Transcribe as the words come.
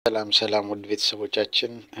ሰላም ውድ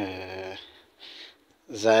ቤተሰቦቻችን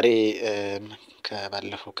ዛሬ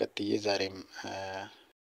ከባለፈው ቀጥዬ ዛሬም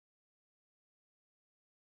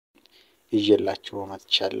ይዤላችሁ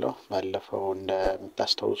መጥቻለሁ። ባለፈው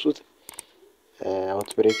እንደምታስታውሱት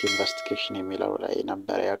አውትብሬክ ኢንቨስቲጌሽን የሚለው ላይ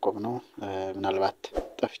ነበር ያቆምነው። ምናልባት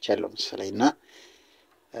ጠፍቻለሁ መሰለኝና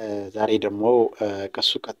ዛሬ ደግሞ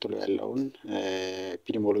ከሱ ቀጥሎ ያለውን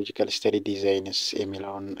ኤፒዲሚዮሎጂካል ስተዲ ዲዛይንስ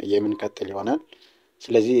የሚለውን የምንቀጥል ይሆናል።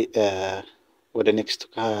 ስለዚህ ወደ ኔክስት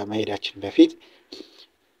ከመሄዳችን በፊት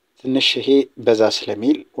ትንሽ ይሄ በዛ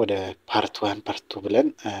ስለሚል ወደ ፓርት 1 ፓርት 2 ብለን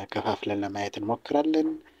ከፋፍለን ለማየት እንሞክራለን።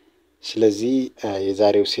 ስለዚህ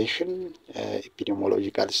የዛሬው ሴሽን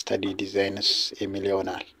ኤፒዲሚዮሎጂካል ስተዲ ዲዛይንስ የሚል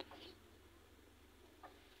ይሆናል።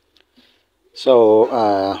 So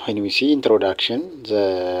when we see introduction,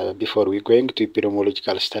 before we going to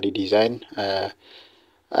epidemiological study design,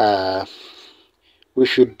 we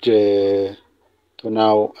should to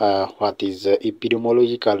know what is the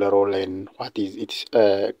epidemiological role and what is its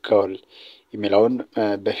goal የሚለውን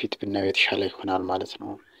በፊት ብናየው የተሻለ ይሆናል ማለት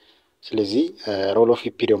ነው። ስለዚህ role of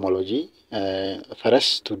epidemiology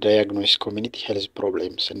first to diagnose community health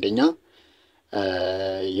problems እንደኛ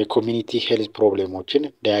የኮሚኒቲ ሄልዝ ፕሮብሌሞችን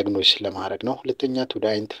ዳያግኖስ ለማድረግ ነው። ሁለተኛ to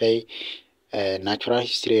identify natural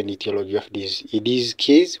history and etiology of disease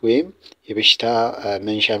case ወይም የበሽታ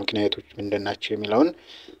መንሻ ምክንያቶች ምንድናቸው የሚለውን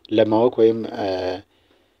ለማወቅ ወይም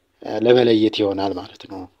ለመለየት ይሆናል ማለት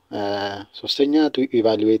ነው። ሶስተኛ to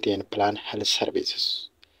evaluate and plan health services።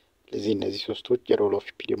 ስለዚህ እነዚህ ሶስቶች የሮል ኦፍ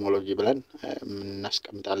ኤፒዲሚዮሎጂ ብለን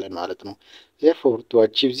እናስቀምጣለን ማለት ነው። therefore to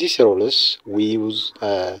achieve these roles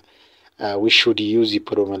we should use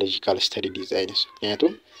epidemiological study designs።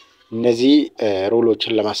 ምክንያቱም እነዚህ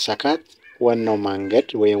ሮሎችን ለማሳካት ዋናው መንገድ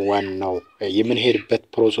ወይም ዋናው የምንሄድበት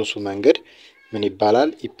ፕሮሰሱ መንገድ ምን ይባላል?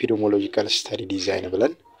 ኤፒዲሚዮሎጂካል ስተዲ ዲዛይን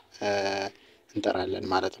ብለን እንጠራለን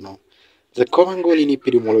ማለት ነው። The common goal in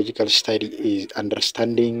epidemiological study is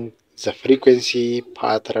understanding the frequency,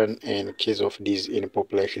 pattern and case of disease in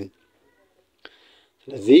population።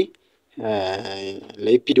 ስለዚህ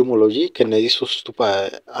ለኤፒዲሚዮሎጂ ከነዚህ ሶስቱ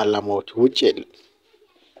ዓላማዎች ውጪ የለም።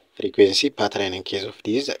 ፍሪኩዌንሲ፣ ፓተርን and case of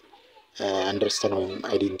disease አንደርስታንድ ወይም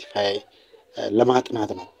አይዴንቲፋይ ለማጥናት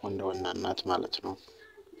ነው ዋናነት ማለት ነው።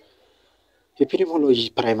 Epidemiology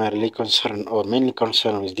primarily concern or mainly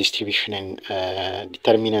concern with distribution and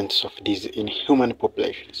determinants of disease in human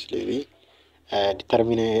populations. ስለዚህ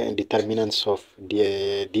determinants of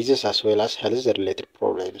disease as well as health related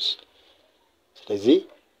problems. ስለዚህ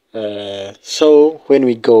so when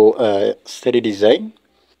we go study design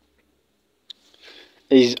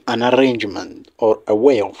is an arrangement or a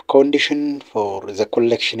way of condition for the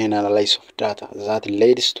collection and analysis of data that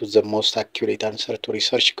leads to the most accurate answer to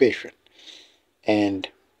research question and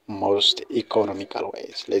most economical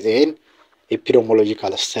ways. ስለዚህ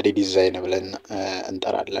ኤፒዲሚዮሎጂካል ስተዲ ዲዛይን ብለን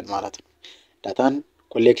እንጠራለን ማለት ነው። ዳታን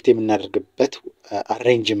ኮሌክት የምናደርግበት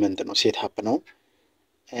አሬንጅመንት ነው፣ ሴትአፕ ነው።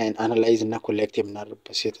 አናላይዝ እና ኮሌክት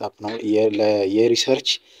የምናደርግበት ሴትአፕ ነው። የሪሰርች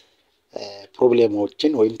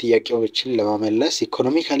ፕሮብሌሞችን ወይም ጥያቄዎችን ለማመለስ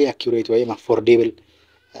ኢኮኖሚካሊ አኩሬት ወይም አፎርዴብል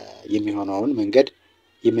የሚሆነውን መንገድ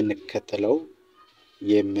የምንከተለው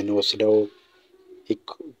የምንወስደው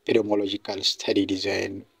ኤፒዲሚዮሎጂካል ስተዲ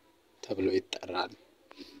ዲዛይን ተብሎ ይጠራል።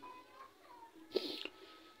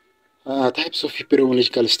 Types of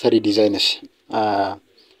epidemiological study designs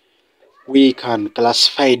we can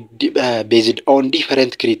classify based on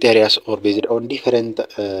different criteria or based on different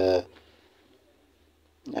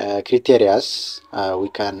criteria we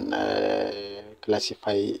can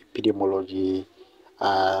classify epidemiology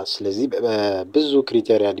ስለዚህ ብዙ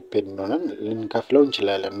ክሪቴሪያ ዲፔንድ ሆነን ልንከፍለው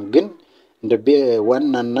እንችላለን። ግን እንደ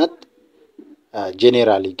ዋናነት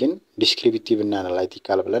ጄኔራሊ ግን ዲስክሪፕቲቭ እና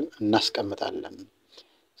አናላይቲካል ብለን እናስቀምጣለን።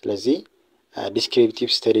 ስለዚህ ዲስክሪፕቲቭ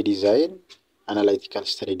ስተዲ ዲዛይን፣ አናላይቲካል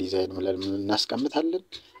ስተዲ ዲዛይን ብለን እናስቀምጣለን።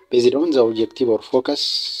 based on the objective or focus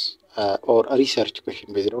or research question,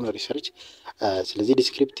 based on research። ስለዚህ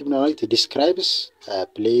ዲስክሪፕቲቭ ማለት describes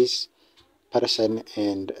place, person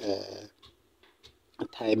and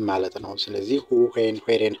time ማለት ነው። ስለዚህ who, when,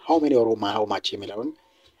 where and how many or how much የሚለውን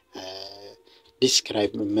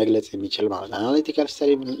ዲስክራይብ መግለጽ የሚችል ማለት ነው። አናሊቲካል ስተዲ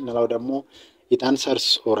የምንለው ደግሞ it answers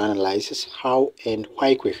or analyzes how and why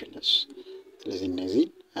questions። ስለዚህ እነዚህ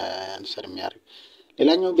አንሰር የሚያደርግ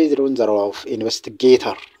ሌላኛው based on the role of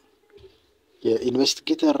investigator።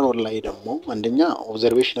 የኢንቨስቲጌተር ሮል ላይ ደግሞ አንደኛ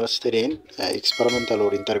ኦብዘርቬሽናል ስተዲ and ኤክስፐሪመንታል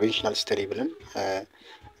or ኢንተርቬንሽናል ስተዲ ብለን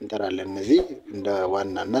እንጠራለን። እነዚህ እንደ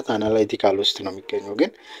ዋናነት አናላይቲካል ውስጥ ነው የሚገኘው፣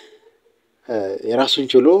 ግን የራሱን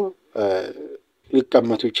ችሎ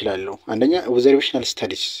ሊቀመጡ ይችላሉ። አንደኛ ኦብዘርቬሽናል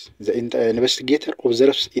ስተዲስ the investigator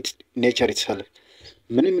observes its nature itself።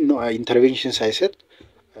 ምንም ነው ኢንተርቬንሽን ሳይሰጥ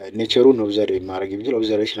ኔቸሩን ኦብዘርቭ ማድረግ የሚችል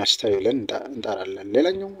ኦብዘርቬሽናል ስተዲ ብለን እንጠራለን።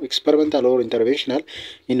 ሌላኛው ኤክስፐሪመንታል ኦር ኢንተርቬንሽናል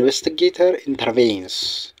ኢንቨስቲጌተር ኢንተርቬንስ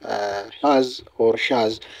ሃዝ ኦር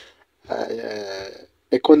ሻዝ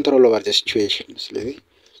ኮንትሮል ኦቨር ዘ ሲቹዌሽን። ስለዚህ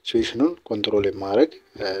ሲቹዌሽኑን ኮንትሮል የማድረግ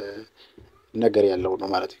ነገር ያለው ነው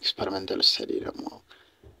ማለት ኤክስፐሪመንታል ስተዲ ደግሞ።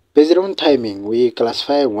 Based on timing, we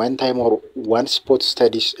classify one time or one spot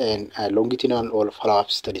studies and longitudinal or follow-up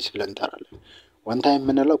studies ብለን እንጠራለን። one time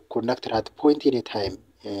የምንለው conducted at point in a time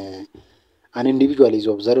an individual is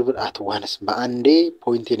observed at once በአንዴ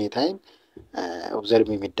point in a time ኦብዘርቭ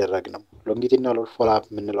የሚደረግ ነው። longitudinal or follow-up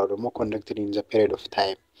የምንለው ደግሞ conducted in the period of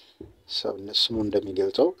time ስሙ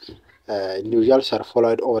እንደሚገልጸው individuals are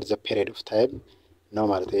followed over the period of time ነው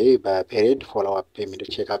ማለት ነው። ይሄ በፔሪድ follow-up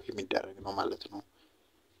ቼክ-አፕ የሚደረግ ነው ማለት ነው።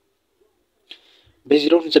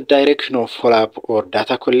 Based on the direction of follow-up or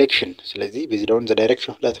data collection. ስለዚህ based on the direction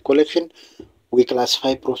of data collection we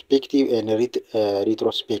classify prospective and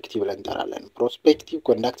retrospective ብለን እንጠራለን። prospective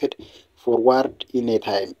conducted forward in a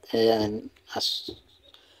time and as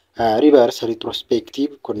reverse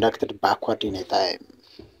retrospective conducted backward in a time.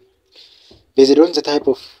 Based on the type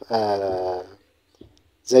of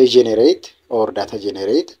they generate or data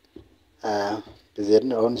generate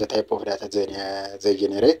based on the type of data they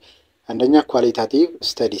generate አንደኛ ኳሊታቲቭ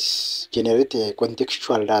ስተዲስ ጄኔሬት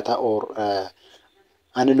ኮንቴክስቹዋል ዳታ ኦር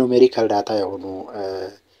አንኑሜሪካል ዳታ የሆኑ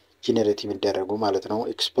ጄኔሬት የሚደረጉ ማለት ነው።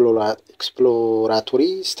 ኤክስፕሎራቶሪ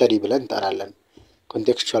ስተዲ ብለን እንጠራለን።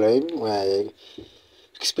 ኮንቴክስቹዋል ወይም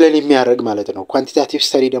ኤክስፕሌን የሚያደርግ ማለት ነው። ኳንቲታቲቭ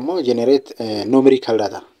ስተዲ ደግሞ ጄኔሬት ኑሜሪካል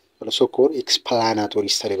ዳታ ሶኮል ኤክስፕላናቶሪ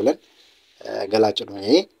ስተዲ ብለን ገላጭ ነው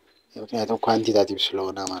ይሄ ምክንያቱም ኳንቲታቲቭ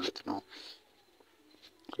ስለሆነ ማለት ነው።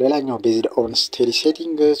 ሌላኛው based on study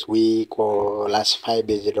settings we classify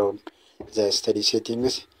based on the study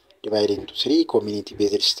settings divided into 3 community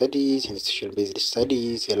based studies, institution based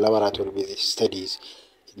studies, laboratory based studies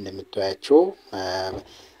እንደምታያቸው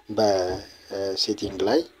በሴቲንግ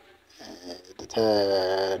ላይ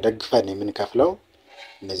ተደግፈን የምንከፍለው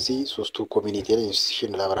እነዚህ ሶስቱ ኮሚኒቲ ላይ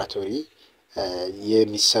ኢንስቲትዩሽን ላቦራቶሪ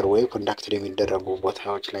የሚሰሩ ወይ ኮንዳክትድ የሚደረጉ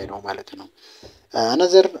ቦታዎች ላይ ነው ማለት ነው።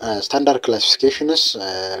 another standard classifications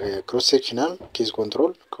cross-sectional, case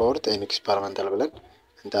control, cohort and experimental ብለን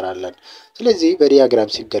እንጠራለን። ስለዚህ በዲያግራም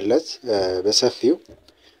ሲገለጽ በሰፊው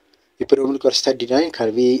epidemiological study can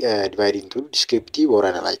be divided into descriptive or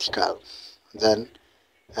analytical, then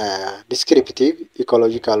descriptive,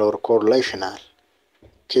 ecological or correlational,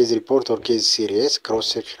 case report or case series,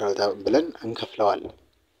 cross-sectional ብለን እንከፍለዋለን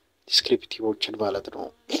ዲስክሪፕቲቮችን ማለት ነው።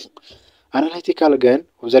 አናላይቲካል ግን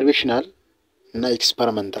ኦብዘርቬሽናል እና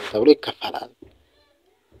ኤክስፐሪመንታል ተብሎ ይከፈላል።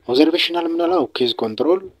 ኦብዘርቬሽናል የምንለው ኬዝ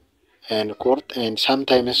ኮንትሮል ኤንድ ኮርት ኤንድ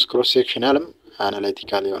ሳምታይምስ ክሮስ ሴክሽናልም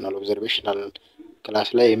አናላይቲካል ይሆናል ኦብዘርቬሽናል ክላስ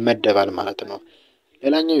ላይ ይመደባል ማለት ነው።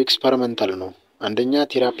 ሌላኛው ኤክስፐሪመንታል ነው። አንደኛ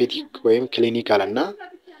ቴራፒቲክ ወይም ክሊኒካል እና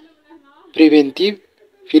ፕሪቬንቲቭ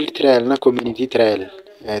ፊልድ ትራያል እና ኮሚኒቲ ትራያል።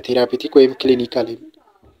 ቴራፒቲክ ወይም ክሊኒካል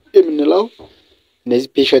የምንለው እነዚህ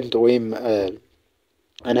ፔሸንት ወይም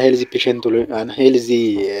አንሄልዚ ፔሸንት አንሄልዚ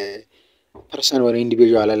ፐርሰን ወር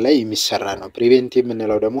ኢንዲቪጁዋል ላይ የሚሰራ ነው። ፕሪቬንቲቭ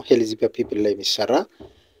የምንለው ደግሞ ሄልዚ ፒፕል ላይ የሚሰራ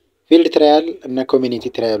ፊልድ ትራያል እና ኮሚኒቲ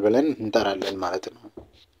ትራያል ብለን እንጠራለን ማለት ነው።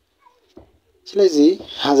 ስለዚህ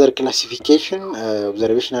ሀዘር ክላሲፊኬሽን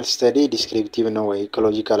ኦብዘርቬሽናል ስተዲ ዲስክሪፕቲቭ ነው ወይ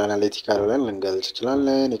ኢኮሎጂካል አናሊቲካል ብለን ልንገልጽ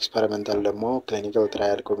እንችላለን። ኤክስፐሪመንታል ደግሞ ክሊኒካል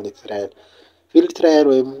ትራያል፣ ኮሚኒቲ ትራያል፣ ፊልድ ትራያል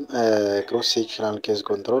ወይም ክሮስ ሴክሽናል ኬዝ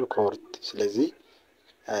ኮንትሮል ኮርት። ስለዚህ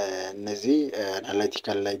እነዚህ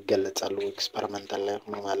አናሊቲካል ላይ ይገለጻሉ ኤክስፐሪመንታል ላይ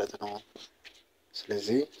ሆኖ ማለት ነው።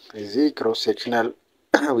 ስለዚህ እዚህ ክሮስ ሴክሽናል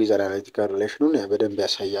ዊዝ አናሊቲካል ሪሌሽኑን በደንብ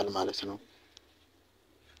ያሳያል ማለት ነው።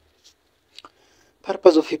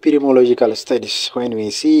 ፐርፐዝ ኦፍ ኤፒዲሚዮሎጂካል ስተዲስ when we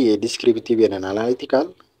see descriptive and analytical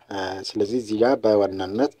ስለዚህ እዚህ ጋር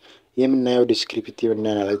በዋናነት የምናየው ዲስክሪፕቲቭ እና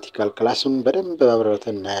አናሊቲካል ክላሱን በደንብ አብረን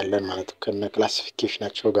እናያለን ማለት ነው ከነ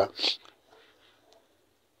ክላሲፊኬሽናቸው ጋር።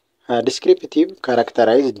 descriptive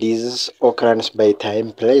characterize disease occurrence by time,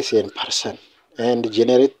 place and person and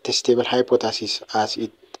generate testable hypothesis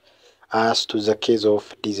as to the case of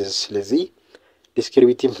disease. ስለዚህ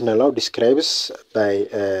descriptive ምንለው describes by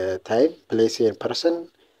time, place and person.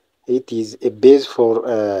 It is a base for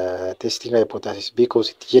testing hypothesis because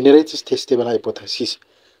it generates testable hypothesis.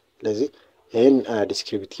 ስለዚህ ይህን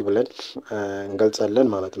descriptive ብለን እንገልጻለን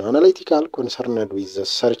ማለት ነው። analytical concerned with the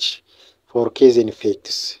search for cause and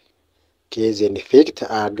effects. ኬዝ ኤንድ ኢፌክት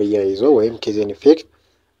አገያይዞ ወይም ኬዝ ኤንድ ኢፌክት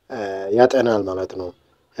ያጠናል ማለት ነው።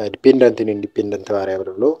 ዲፔንደንት እና ኢንዲፔንደንት ቫሪያብል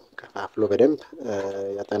ብሎ ከፋፍሎ በደንብ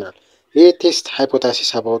ያጠናል። ይሄ ቴስት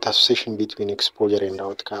ሃይፖቴሲስ አባውት አሶሲዬሽን ቢትዊን ኤክስፖዠር ኤንድ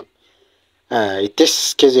አውትካም ቴስት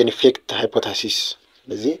ኬዝ ኤንድ ኢፌክት ሃይፖቴሲስ።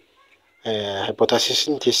 ስለዚህ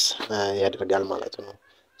ሃይፖቴሲስን ቴስት ያደርጋል ማለት ነው።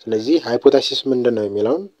 ስለዚህ ሃይፖቴሲስ ምንድነው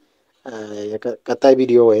የሚለውን ቀጣይ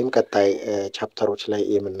ቪዲዮ ወይም ቀጣይ ቻፕተሮች ላይ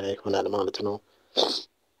የምናይ ይሆናል ማለት ነው።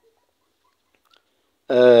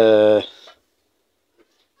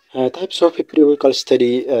 ታይፕስ ኦፍ ኤፒዲሚዮሎጂካል ስተዲ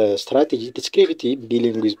ስትራቴጂ ዲስክሪፕቲቭ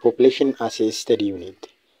ዲሊንግ ዊዝ ፖፑሌሽን አስ ኤ ስተዲ ዩኒት።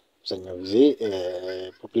 አብዛኛው ጊዜ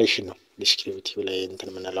ፖፑሌሽን ነው ዲስክሪፕቲቭ ላይ እንትን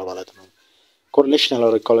የምንለው ማለት ነው። ኮሪሌሽናል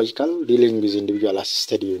ኦር ኢኮሎጂካል ዲሊንግ ዊዝ ኢንዲቪጁዋል አስ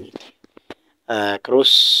ስተዲ ዩኒት።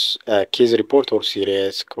 ክሮስ ኬዝ ሪፖርት ኦር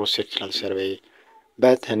ሲሪየስ ክሮስ ሴክሽናል ሰርቬይ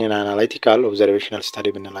በት እኔን አናላይቲካል ኦብዘርቬሽናል ስታዲ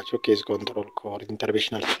የምንላቸው ኬዝ ኮንትሮል ኮር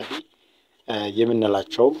ኢንተርቬንሽናል ስታዲ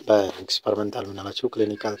የምንላቸው በኤክስፐሪመንታል የምንላቸው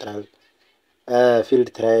ክሊኒካል ትራያል ፊልድ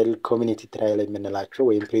ትራያል ኮሚኒቲ ትራያል የምንላቸው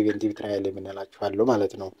ወይም ፕሪቬንቲቭ ትራያል የምንላቸው አሉ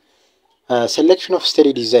ማለት ነው። ሴሌክሽን ኦፍ ስተዲ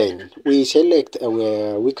ዲዛይን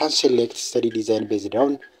ዊ ካን ሴሌክት ስተዲ ዲዛይን ቤዝድ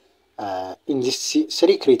ኦን ኢን ዚስ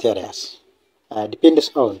ስሪ ክሪቴሪያስ ዲፔንድስ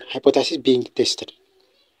ኦን ሃይፖቴሲስ ቢንግ ቴስትድ።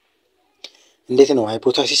 እንዴት ነው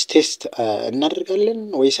ሃይፖቴሲስ ቴስት እናደርጋለን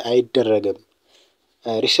ወይስ አይደረግም?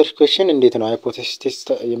 ሪሰርች ኩዌስችን እንዴት ነው ሃይፖቴሲስ ቴስት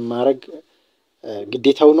የማድረግ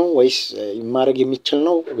ግዴታው ነው ወይስ የማድረግ የሚችል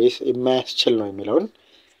ነው ወይስ የማያስችል ነው የሚለውን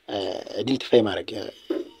አይደንቲፋይ ማድረግ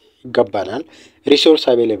ይገባናል። ሪሶርስ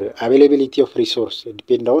አቬይላቢሊቲ ኦፍ ሪሶርስ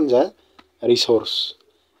ዲፔንድ ኦን ዘ ሪሶርስ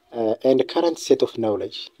ኤንድ ከረንት ሴት ኦፍ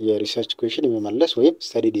ናውሌጅ። የሪሰርች ኩዌስችን የሚመለስ ወይም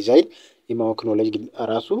ስተዲ ዲዛይን የማወቅ ኖሌጅ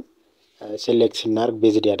ራሱ ሴሌክት ስናደርግ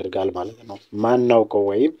ቤዝድ ያደርጋል ማለት ነው። ማናውቀው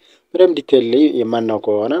ወይም በደንብ ዲቴል ላይ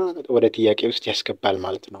የማናውቀው ሆነ ወደ ጥያቄ ውስጥ ያስገባል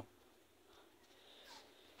ማለት ነው።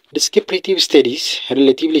 ዲስክሪፕቲቭ ስታዲስ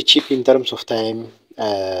ሪሌቲቭሊ ቺፕ ኢን ተርምስ ኦፍ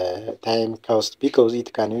ታይም ኮስት ቢኮዝ ኢት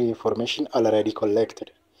ካን ዩዝ ኢንፎርሜሽን ኦልሬዲ ኮሌክትድ።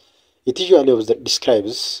 ኢት ዩዥዋሊ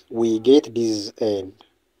ዲስክራይብስ ዊ ጌት ዲዝ ኤንድ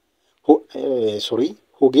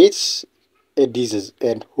who gets a disease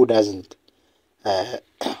and who doesn't.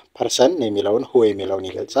 ፐርሰን የሚለውን who የሚለውን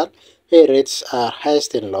ይገልጻል። where rates are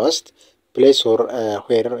highest and lowest place or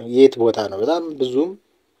where የት ቦታ ነው በጣም ብዙም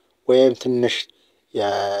ወይም ትንሽ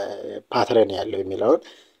ፓተርን ያለው የሚለውን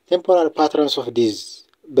ቴምፖራል ፓተርንስ ኦፍ ዲዝ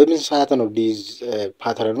በምን ሰዓት ነው ዲዝ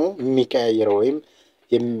ፓተርኑ የሚቀያየረው ወይም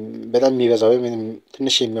በጣም የሚበዛው ወይም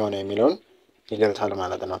ትንሽ የሚሆነው የሚለውን ይገልጻል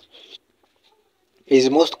ማለት ነው። is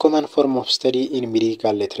most common form of study in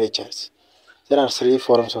medical literatures. There are three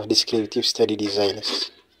forms of descriptive study designs.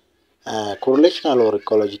 Correlational or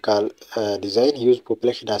ecological design use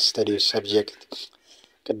population as study subject.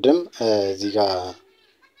 ቅድም እዚህ ጋር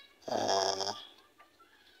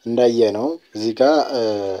እንዳየ ነው እዚህ ጋር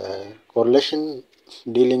correlation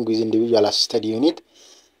dealing with individual as study unit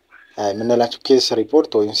የምንላቸው ኬስ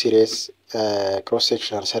ሪፖርት ወይም ሲሪየስ ክሮስ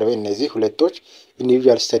ሴክሽናል ሰርቬይ እነዚህ ሁለቶች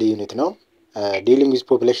ኢንዲቪጁዋል ስተዲ ዩኒት ነው። ዲሊንግ ዊዝ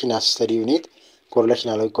ፖፑሌሽን አስ ስተዲ ዩኒት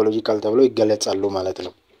ኮሪሌሽናል ኢኮሎጂካል ተብሎ ይገለጻሉ ማለት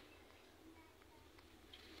ነው።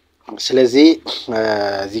 ስለዚህ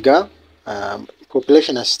እዚህ ጋር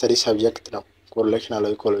ፖፑሌሽን አስ ስተዲ ሰብጀክት ነው ኮሪሌሽናል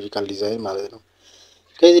ኢኮሎጂካል ዲዛይን ማለት ነው።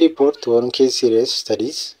 ኬዝ ሪፖርት ወይም ኬዝ ሲሪየስ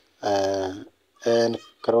ስተዲስ ኤንድ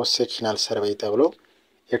ክሮስ ሴክሽናል ሰርቬይ ተብሎ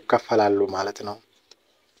ይከፈላሉ ማለት ነው።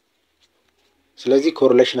 ስለዚህ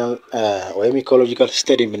ኮሪሌሽናል ወይም ኢኮሎጂካል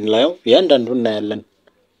ስተዲ የምንለው ያንዳንዱ እናያለን።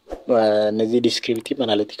 እነዚህ ዲስክሪፕቲቭ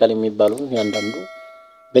አናሊቲካል የሚባሉ ያንዳንዱ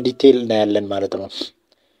በዲቴል እናያለን ማለት ነው።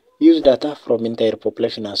 ዩዝ ዳታ ፍሮም ኢንታየር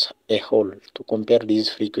ፖፑሌሽን አስ ኤ ሆል ቱ ኮምፔር ዲዝ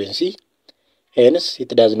ፍሪኩዌንሲ ሄንስ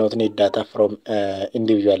ኢት ዳዝ ኖት ኒድ ዳታ ፍሮም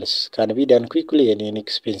ኢንዲቪጁዋልስ ካን ቢ ዳን ኩዊክሊ ኤንድ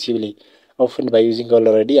ኢንኤክስፔንሲቭሊ ኦፍን ባይ ዩዚንግ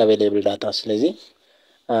ኦልሬዲ አቬይላብል ዳታ። ስለዚህ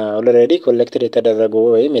ኦልሬዲ ኮሌክትድ የተደረጉ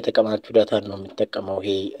ወይም የተቀማቹ ዳታ ነው የሚጠቀመው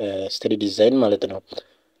ይሄ ስተዲ ዲዛይን ማለት ነው።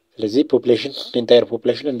 ስለዚህ ፖፑሌሽን ኢንታየር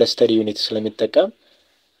ፖፑሌሽን እንደ ስተዲ ዩኒት ስለሚጠቀም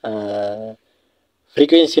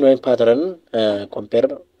ፍሪኩዌንሲን ወይም ፓተርን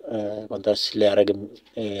ኮንትራስት ሊያደርግ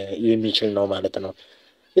የሚችል ነው ማለት ነው።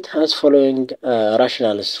 ኢት ሃዝ ፎሎዊንግ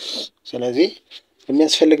ራሽናልስ። ስለዚህ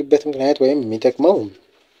የሚያስፈልግበት ምክንያት ወይም የሚጠቅመው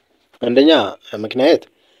አንደኛ ምክንያት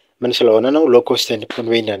ምን ስለሆነ ነው? ሎ ኮስት ኤንድ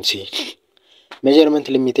ኮንቬኒየንሲ ሜዠርመንት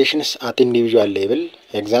ሊሚቴሽንስ አት ኢንዲቪጁዋል ሌቭል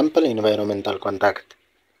ኤግዛምፕል ኢንቫይሮንመንታል ኮንታክት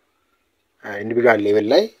ኢንዲቪጁዋል ሌቭል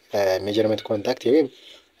ላይ ሜዠርመንት ኮንታክት ወይም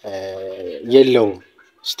የለውም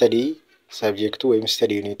ስተዲ ሰብጀክቱ ወይም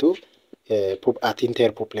ስተዲ ዩኒቱ አት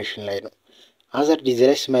ኢንታየር ፖፑሌሽን ላይ ነው። አዘር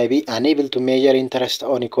ዲዛይንስ ማይ ቢ አንኤብል ቱ ሜዠር ኢንተረስት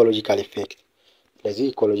ኦን ኢኮሎጂካል ኢፌክት። ስለዚህ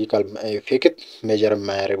ኢኮሎጂካል ኢፌክት ሜዠር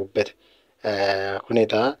የማያደርጉበት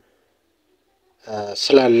ሁኔታ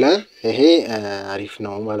ስላለ ይሄ አሪፍ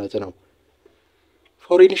ነው ማለት ነው።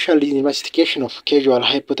 ፎር ኢኒሻል ኢንቨስቲጌሽን ኦፍ ካዥዋል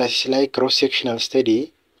ሃይፖቴሲስ ላይ ክሮስ ሴክሽናል ስተዲ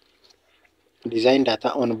ዲዛይን ዳታ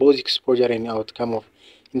ኦን ቦዝ ኤክስፖዠር ኤንድ አውትካም ኦፍ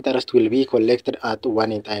ኢንተረስት ዊል ቢ ኮሌክትድ አት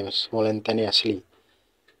ዋን ታይምስ ሞመንታኒየስሊ።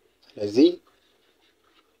 ስለዚህ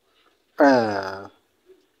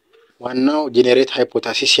ዋናው ጄኔሬት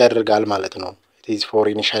ሃይፖቴሲስ ያደርጋል ማለት ነው። ኢት ኢዝ ፎር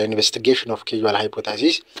ኢኒሻል ኢንቨስቲጌሽን ኦፍ ካዥዋል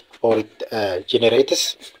ሃይፖቴሲስ or it generates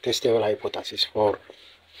testable hypothesis for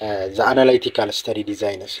the analytical study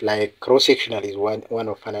designs. Like cross-sectional is one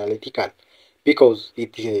of analytical because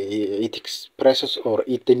it expresses or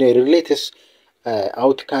it relates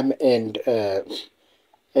outcome and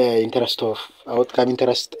interest of outcome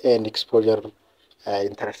interest and exposure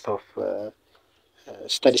interest of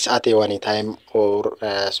studies at a one time or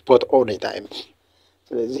spot on a time.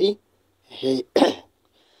 ስለዚህ ይሄ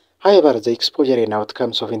however the exposure and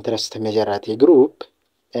outcomes of interest measure at a group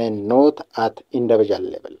and not at individual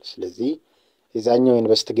level. ስለዚህ የዛኛው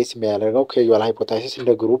ኢንቨስቲጌት የሚያደርገው ከዩዋል ሃይፖቴሲስ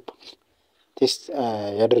እንደ ግሩፕ ቴስት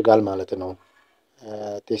ያደርጋል ማለት ነው።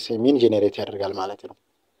 ቴስት ሚን ጄኔሬት ያደርጋል ማለት ነው።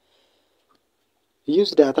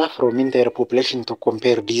 Use data from entire population to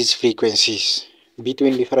compare these frequencies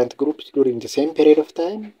between different groups during the same period of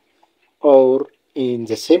time or in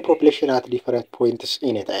the same population at different points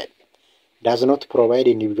in a time. Does not provide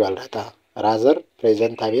individual data, rather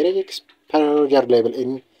present average exposure level in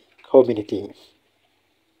community.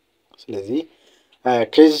 ስለዚህ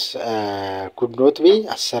case could not be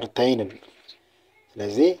ascertained.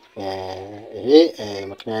 ስለዚህ ይሄ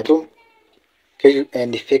ምክንያቱም cause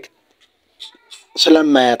and effect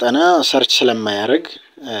ስለማያጠና ሰርች ስለማያደርግ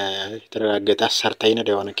የተረጋገጠ ascertained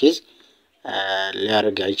የሆነ ኬዝ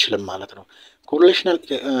ሊያደርግ አይችልም ማለት ነው። Correlational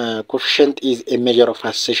coefficient is a measure of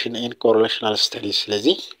association in correlational studies.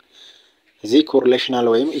 ስለዚህ እዚህ correlational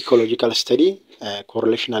ወይም ecological study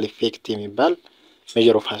correlational effect የሚባል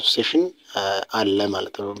measure of association አለ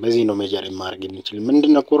ማለት ነው። በዚህ ነው measure ማድረግ የሚችል።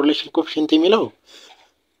 ምንድነው correlation coefficient የሚለው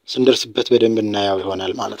ስንደርስበት በደንብ እናያው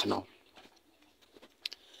ይሆናል ማለት ነው።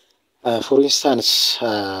 for instance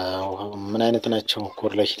ምን አይነት ናቸው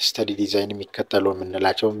correlation study design የሚከተሉ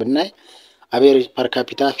የምንላቸው ብናይ average per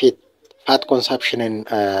capita fat consumption and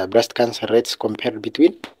breast cancer rates compared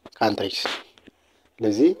between countries.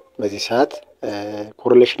 ስለዚህ በዚህ ሰዓት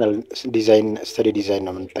correlational design study design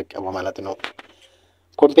ነው የምንጠቀመው ማለት ነው።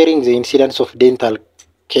 Comparing the incidence of dental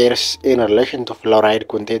cares in relation to fluoride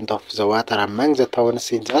content of the water among the towns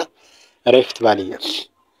in the Rift Valley.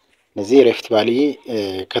 እነዚህ Rift Valley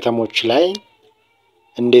ከተሞች ላይ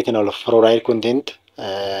እንዴት ነው ፍሎራይድ ኮንቴንት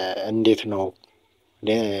እንዴት ነው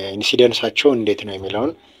ኢንሲደንሳቸው እንዴት ነው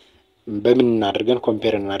የሚለውን በምን አድርገን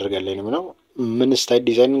ኮምፔር እናደርጋለን ነው። ምን ስታይል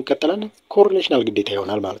ዲዛይን እንቀጥላለን ኮሪሌሽናል ግዴታ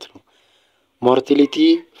ይሆናል ማለት ነው። ሞርታሊቲ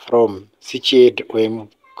ፍሮም ሲቺኤድ ወይም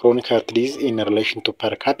chronic heart disease in relation to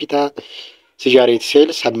per capita cigarette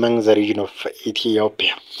sales among the region of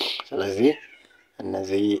Ethiopia. ስለዚህ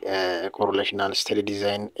እነዚህ correlational study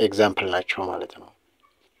design example ናቸው ማለት ነው።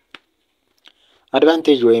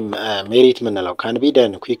 advantage ወይም merit ምንለው can be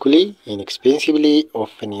done quickly, inexpensively,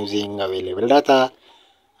 often using available data.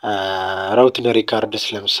 ራውቲን ሪካርድስ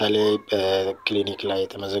ለምሳሌ በክሊኒክ ላይ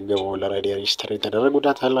የተመዘገቡ ለራዲ ሬጅስተር የተደረጉ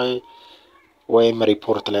ዳታ ላይ ወይም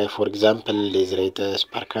ሪፖርት ላይ for example ሌዝ ሬትስ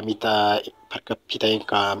ፐር ካፒታ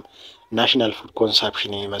ኢንካም ናሽናል ፉድ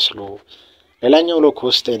ኮንሰምፕሽን ይመስሉ። ሌላኛው ሎ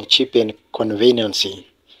ኮስት ኤንድ ቺፕ ኤንድ ኮንቬኒየንሲ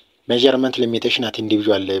ሜዠርመንት ሊሚቴሽን አት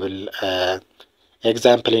ኢንዲቪጁዋል ሌቭል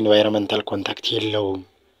ኤግዛምፕል ኢንቫይሮንመንታል ኮንታክት የለውም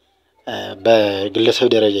በግለሰብ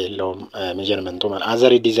ደረጃ የለውም ሜዠርመንቱ ማለት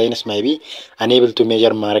አዘር ዲዛይንስ ማይቢ አንኤብል ቱ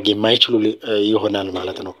ሜዠር ማድረግ የማይችሉ ይሆናል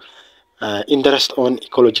ማለት ነው። ኢንተረስት ኦን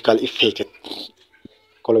ኢኮሎጂካል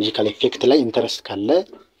ኢፌክት ላይ ኢንተረስት ካለ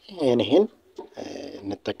ይሄን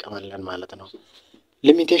እንጠቀማለን ማለት ነው።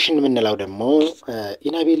 ሊሚቴሽን የምንለው ደግሞ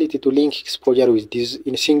ኢናቢሊቲ ቱ ሊንክ ኤክስፖዠር ዊዝ ዲዝ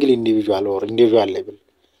ኢን ሲንግል ኢንዲቪጁዋል ኦር ኢንዲቪጁዋል ሌቭል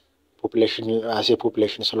ፖፑሌሽን አሴ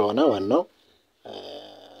ፖፑሌሽን ስለሆነ ዋናው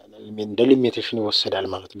እንደ ሊሚቴሽን ይወሰዳል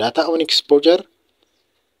ማለት ነው። ዳታ ኦን ኤክስፖዠር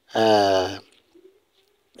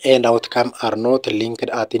and outcome are not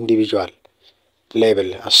linked at individual level.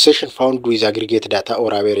 Association found with aggregate data or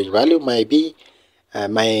average value may be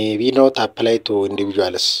not apply to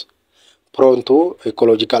individuals. Prone to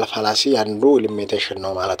ecological fallacy and limitation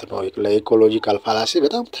ነው ማለት ነው። ለኢኮሎጂካል ፋላሲ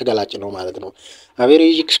በጣም ተገላጭ ነው ማለት ነው።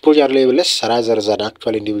 average exposure levels rather than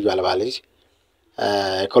actual individual values.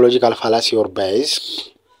 Ecological fallacy or bias.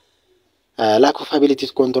 Lack of ability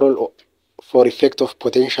to control for effect of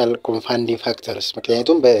potential confounding factors.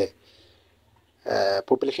 ምክንያቱም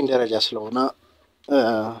በፖፑሌሽን ደረጃ ስለሆነ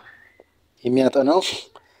የሚያጠናው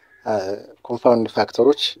ኮንፋውንድ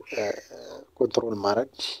ፋክተሮች ኮንትሮል ማድረግ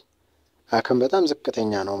አቅም በጣም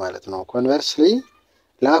ዝቅተኛ ነው ማለት ነው። conversely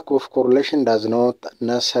lack of correlation does not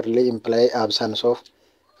necessarily imply absence of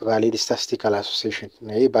valid statistical association.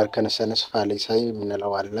 ይሄ ባልከነሰንስ ፋላሲ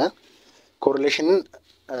የምንለው አለ። ኮሪሌሽን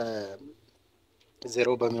ዜሮ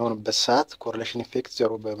በሚሆንበት ሰዓት ኮሪሌሽን ኢፌክት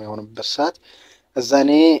ዜሮ በሚሆንበት ሰዓት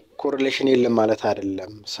እዛኔ ኮሪሌሽን የለም ማለት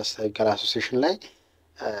አይደለም። ስታቲስቲካል አሶሲዬሽን ላይ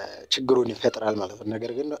ችግሩን ይፈጥራል ማለት ነው።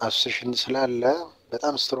 ነገር ግን አሶሲዬሽን ስላለ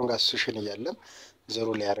በጣም ስትሮንግ አሶሲዬሽን እያለ ዘሩ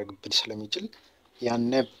ሊያደርግብን ስለሚችል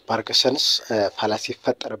ያኔ ፓርኪንሰንስ ፋላሲ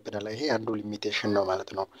ይፈጠርብናል። ይሄ አንዱ ሊሚቴሽን ነው ማለት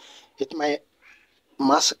ነው። ኢት ማይ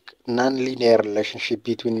ማስክ ናን ሊኒየር ሪሌሽንሺፕ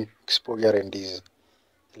ቢትዊን ኤክስፖዠር ኤንድ ዲዚዝ።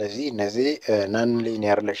 ስለዚህ እነዚህ ናን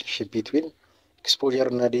ሊኒየር ሪሌሽንሺፕ ቢትዊን ኤክስፖዠር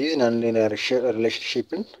እና ዲዚዝ ናን ሊኒየር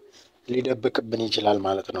ሪሌሽንሺፕን ሊደብቅብን ይችላል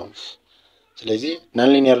ማለት ነው። ስለዚህ ናን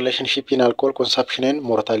ሊኒየር ሪሌሽንሺፕ ኢን አልኮሆል ኮንሳምፕሽን ኤንድ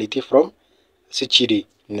ሞርታሊቲ ፍሮም ሲቺዲ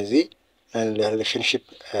እነዚህ ሪሌሽንሺፕ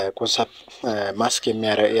ማስክ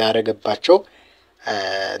ያደረገባቸው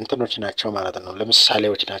እንትኖች ናቸው ማለት ነው።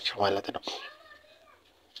 ለምሳሌዎች ናቸው ማለት ነው።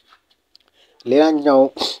 ሌላኛው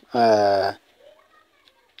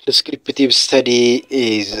descriptive study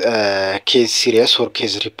is case series or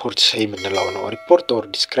case reports የምንለው ነው። report or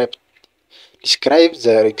describe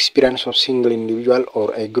the experience of single individual or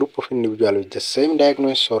a group of individuals with the same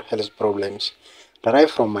diagnosis or health problems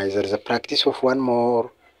derived from either the practice of one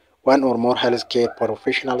or more healthcare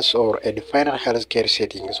professionals or a defined healthcare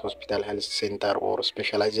settings, hospital, health center or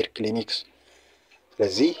specialized clinics።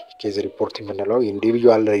 ስለዚህ ኬዝ ሪፖርት የምንለው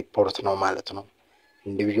ኢንዲቪጁዋል ሪፖርት ነው ማለት ነው።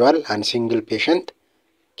 ኢንዲቪጁዋል አንድ ሲንግል ፔሸንት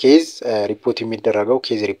ኬዝ ሪፖርት የሚደረገው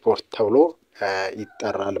ኬዝ ሪፖርት ተብሎ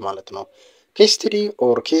ይጠራል ማለት ነው። ኬዝ ስተዲ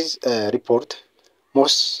ኦር ኬዝ ሪፖርት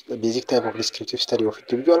ሞስት ቤዚክ ታይፕ ኦፍ ዲስክሪፕቲቭ ስተዲ ኦፍ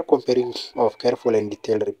ኢንዲቪጁዋል ኮምፔሪንግ ኦፍ ኬርፉል ኤንድ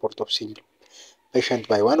ዲቴይልድ ሪፖርት ኦፍ ሲንግል ፔሸንት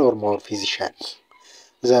ባይ ዋን ኦር ሞር ፊዚሻን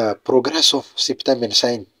ዘ ፕሮግረስ ኦፍ ሲምፕተም ኤንድ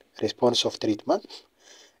ሳይን ሬስፖንስ ኦፍ ትሪትመንት።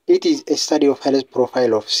 It is a study of health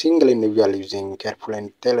profile of single individual using careful and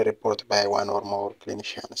detailed report by one or more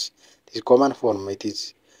clinicians. It is common form. It is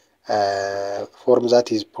form that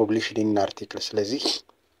is published in articles. ስለዚህ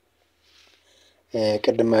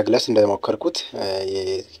ቅድም መግለጽ እንደሞከርኩት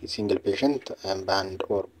የሲንግል ፔሸንት በአንድ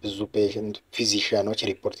ኦር ብዙ ፔሸንት ፊዚሽያኖች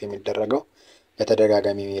ሪፖርት የሚደረገው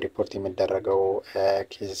በተደጋጋሚ ሪፖርት የሚደረገው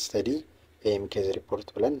ኬዝ ስተዲ ወይም ኬዝ ሪፖርት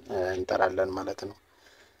ብለን እንጠራለን ማለት ነው።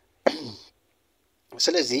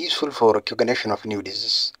 ስለዚህ ዩስፉል ፎር ሪኮግኒሽን ኦፍ ኒው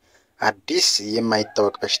ዲዚዝ አዲስ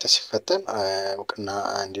የማይታወቅ በሽታ ሲፈጠር እውቅና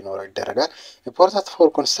እንዲኖረው ይደረጋል። ኢምፖርታንት ፎር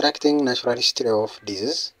ኮንስትራክቲንግ ናቹራል ሂስትሪ ኦፍ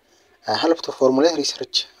ዲዚዝ ሄልፕ ቱ ፎርሙሌት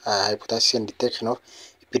ሪሰርች ሃይፖቴሲስ ኤንድ ዲቴክሽን ኦፍ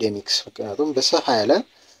ኤፒዴሚክስ። ምክንያቱም በሰፋ ያለ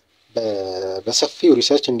በሰፊው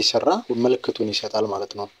ሪሰርች እንዲሰራ ምልክቱን ይሰጣል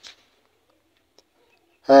ማለት ነው።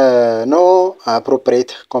 ኖ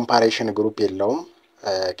አፕሮፕሪየት ኮምፓሬሽን ግሩፕ የለውም።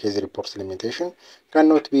 ኬዝ ሪፖርት ሊሚቴሽን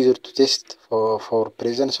cannot be used to test for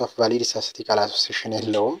presence of valid statistical association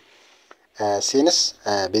የለውም። since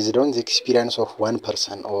based on the experience of one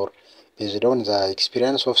person or based on the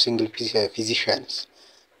experience of single physicians።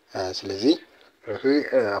 ስለዚህ ይሄ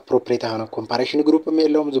አፕሮፕሪየት የሆነ ኮምፓሬሽን ግሩፕም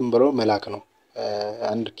የለውም። ዝም ብሎ መላክ ነው።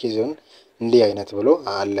 አንድ ኬዝን እንዲህ አይነት ብሎ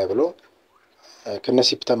አለ ብሎ ከነ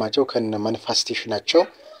ሲምፕተማቸው ከነ ማኒፌስቴሽናቸው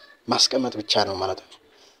ማስቀመጥ ብቻ ነው ማለት ነው።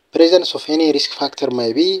 presence of any risk factor may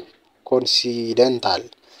be coincidental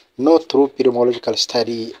not true epidemiological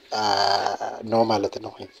study ነው ማለት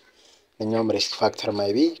ነው። እኛውም ሪስክ ፋክተር may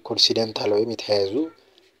be coincidental ወይም የተያያዙ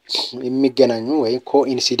የሚገናኙ ወይ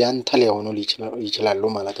ኮኢንሲደንታል የሆኑ ይችላሉ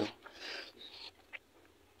ማለት ነው።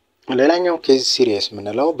 ሌላኛው ኬዝ ሲሪየስ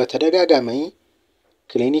ምንለው በተደጋጋሚ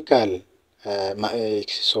ክሊኒካል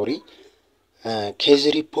ኬዝ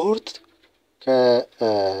ሪፖርት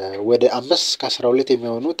ወደ 5-12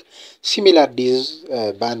 የሚሆኑት ሲሚላር ዲዚዝ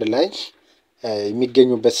በአንድ ላይ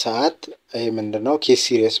የሚገኙበት ሰዓት ይሄ ምንድነው ኬዝ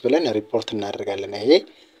ሲሪየስ ብለን ሪፖርት እናደርጋለን። ይሄ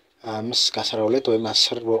 5-12 ወይም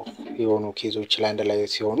 10 የሆኑ ኬዞች ላይ አንድ ላይ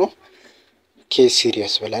ሲሆኑ ኬዝ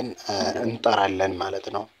ሲሪየስ ብለን እንጠራለን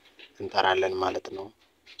ማለት ነው።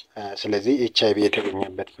 ስለዚህ ኤችአይቪ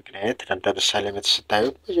የተገኘበት ምክንያት ለምሳሌ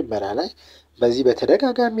ስታዩት መጀመሪያ ላይ በዚህ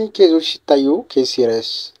በተደጋጋሚ ኬዞች ሲታዩ ኬዝ ሲሪየስ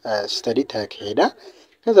ስተዲ ተካሄደ።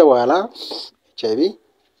 ከዛ በኋላ ኤችአይቪ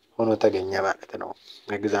ሆኖ ተገኘ ማለት ነው።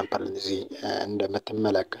 ኤግዛምፕል እዚህ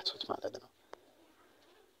እንደምትመለከቱት ማለት ነው።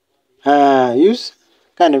 use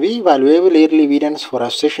can be valuable early evidence for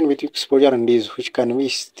association with exposure and disease which can be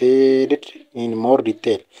studied in more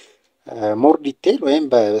detail ወይም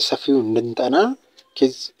በሰፊው እንድንጠና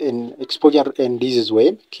ኬዝ ኤክስፖዠር ኤንድ ዲዚዝ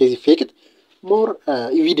ወይም ኬዝ ኢፌክት ሞር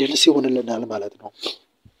ኤቪደንስ ይሆንልናል ማለት ነው።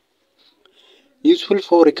 useful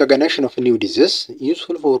for recognition of new disease,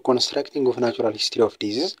 useful for constructing of natural history of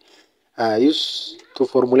disease, use to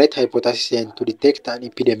formulate hypothesis and to detect an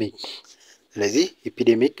epidemic። ስለዚህ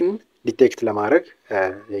ኤፒዴሚክን ዲቴክት ለማድረግ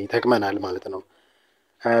ይጠቅመናል ማለት ነው።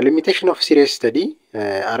 limitation of serious study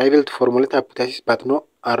are able to formulate hypothesis but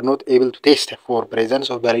are not able to test for presence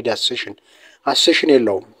of valid association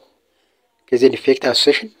የለውም። ኬዝ ኢፌክት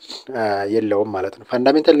association የለውም ማለት ነው።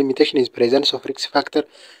 fundamental limitation is presence of risk factor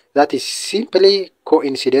that is simply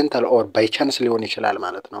coincidental or by chance ሊሆን ይችላል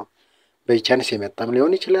ማለት ነው። by chance የመጣም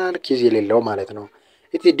ሊሆን ይችላል ኬዝ የሌለው ማለት ነው።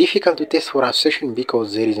 It is difficult to test for association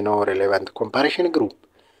because there is no relevant comparison group.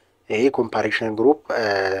 ይሄ ኮምፓሪሽን ግሩፕ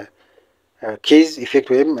ኬዝ ኢፌክት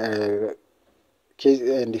ወይም ኬዝ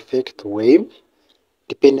ኤንድ ኢፌክት ወይም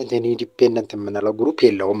ዲፔንደንት ኤንድ ኢንዲፔንደንት የምንለው ግሩፕ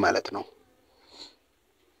የለውም ማለት ነው።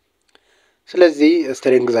 ስለዚህ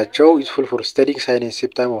ስትሬንግዛቸው ዩዝፉል ፎር ስተዲንግ ሳይንስ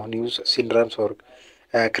ሲምፕተም ኦፍ ኒውስ ሲንድረምስ ኦር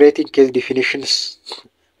ክሬቲንግ ኬዝ ዲፊኒሽንስ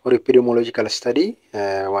ኦር ኤፒዲሚዮሎጂካል ስተዲ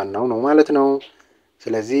ዋናው ነው ማለት ነው።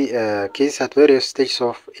 ስለዚህ ኬዝ አት ቬሪየስ ስቴጅስ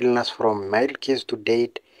ኦፍ ኢልነስ ፍሮም ማይልድ ኬዝ ቱ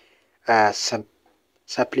ዴት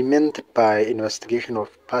supplemented by investigation of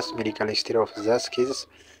past medical history of those cases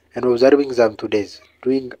and observing them to days,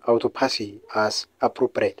 doing autopsy as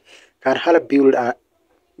appropriate, can help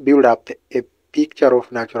build up a picture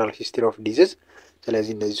of natural history of disease.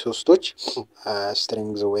 ስለዚህ እነዚህ ሶስቶች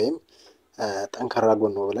ስትሪንግዝ ወይም ጠንካራ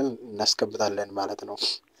ጎን ብለን እናስቀምጣለን ማለት ነው።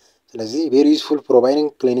 ስለዚህ very useful providing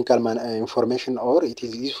clinical information or it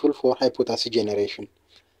is useful for hypothesis generation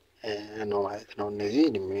ነው ማለት ነው። እነዚህ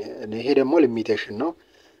ይሄ ደግሞ ሊሚቴሽን ነው።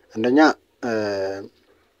 አንደኛ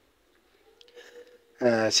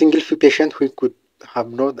ሲንግል ፊው ፔሸንት ዊ ኩድ ሃቭ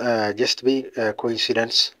ኖት ጀስት ቢ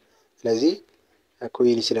ኮኢንሲደንስ። ስለዚህ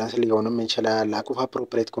ኮኢንሲደንስ ሊሆንም ይችላል። ላክ ኦፍ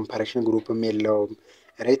አፕሮፕሪየት ኮምፓሪሽን ግሩፕም የለውም።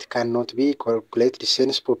 ሬት ካን ኖት ቢ ካልኩሌትድ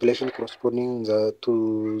ሴንስ ፖፑሌሽን ኮረስፖንዲንግ ቱ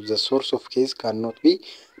ዘ ሶርስ ኦፍ ኬዝ ካን ኖት ቢ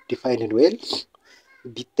ዲፋይንድ ዌል።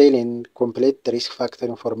 ዲቴይል ኤንድ ኮምፕሌት ሪስክ ፋክተር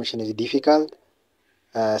ኢንፎርሜሽን ኢዝ ዲፊካልት።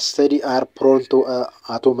 study are prone to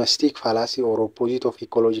atomistic fallacy or opposite of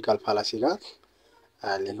ecological fallacy ጋር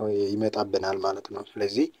ይመጣብናል ማለት ነው።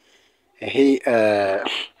 ስለዚህ ይሄ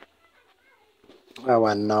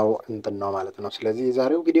ዋናው እንትን ነው ማለት ነው። ስለዚህ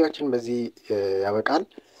የዛሬው ቪዲዮአችን በዚህ ያበቃል።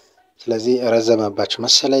 ስለዚህ ረዘመባችሁ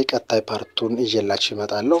መሰለኝ። ቀጣይ ፓርቱን ይዤላችሁ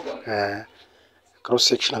እመጣለሁ። ክሮስ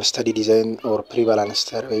ሴክሽናል ስተዲ ዲዛይን ኦር ፕሪቫላንስ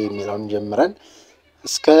ሰርቬይ የሚለውን ጀምረን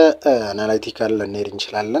እስከ አናላይቲካል ልንሄድ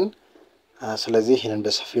እንችላለን። ስለዚህ ይሄንን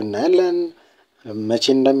በሰፊው እናያለን። መቼ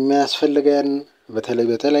እንደሚያስፈልገን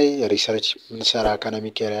በተለይ ሪሰርች ምንሰራ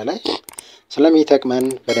አካዳሚክ ኤሪያ ላይ ስለሚጠቅመን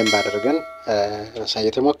በደንብ አድርገን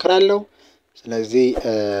ማሳየት እሞክራለሁ። ስለዚህ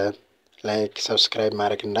ላይክ ሰብስክራይብ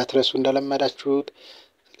ማድረግ እንዳትረሱ እንደለመዳችሁት።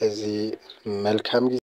 ስለዚህ መልካም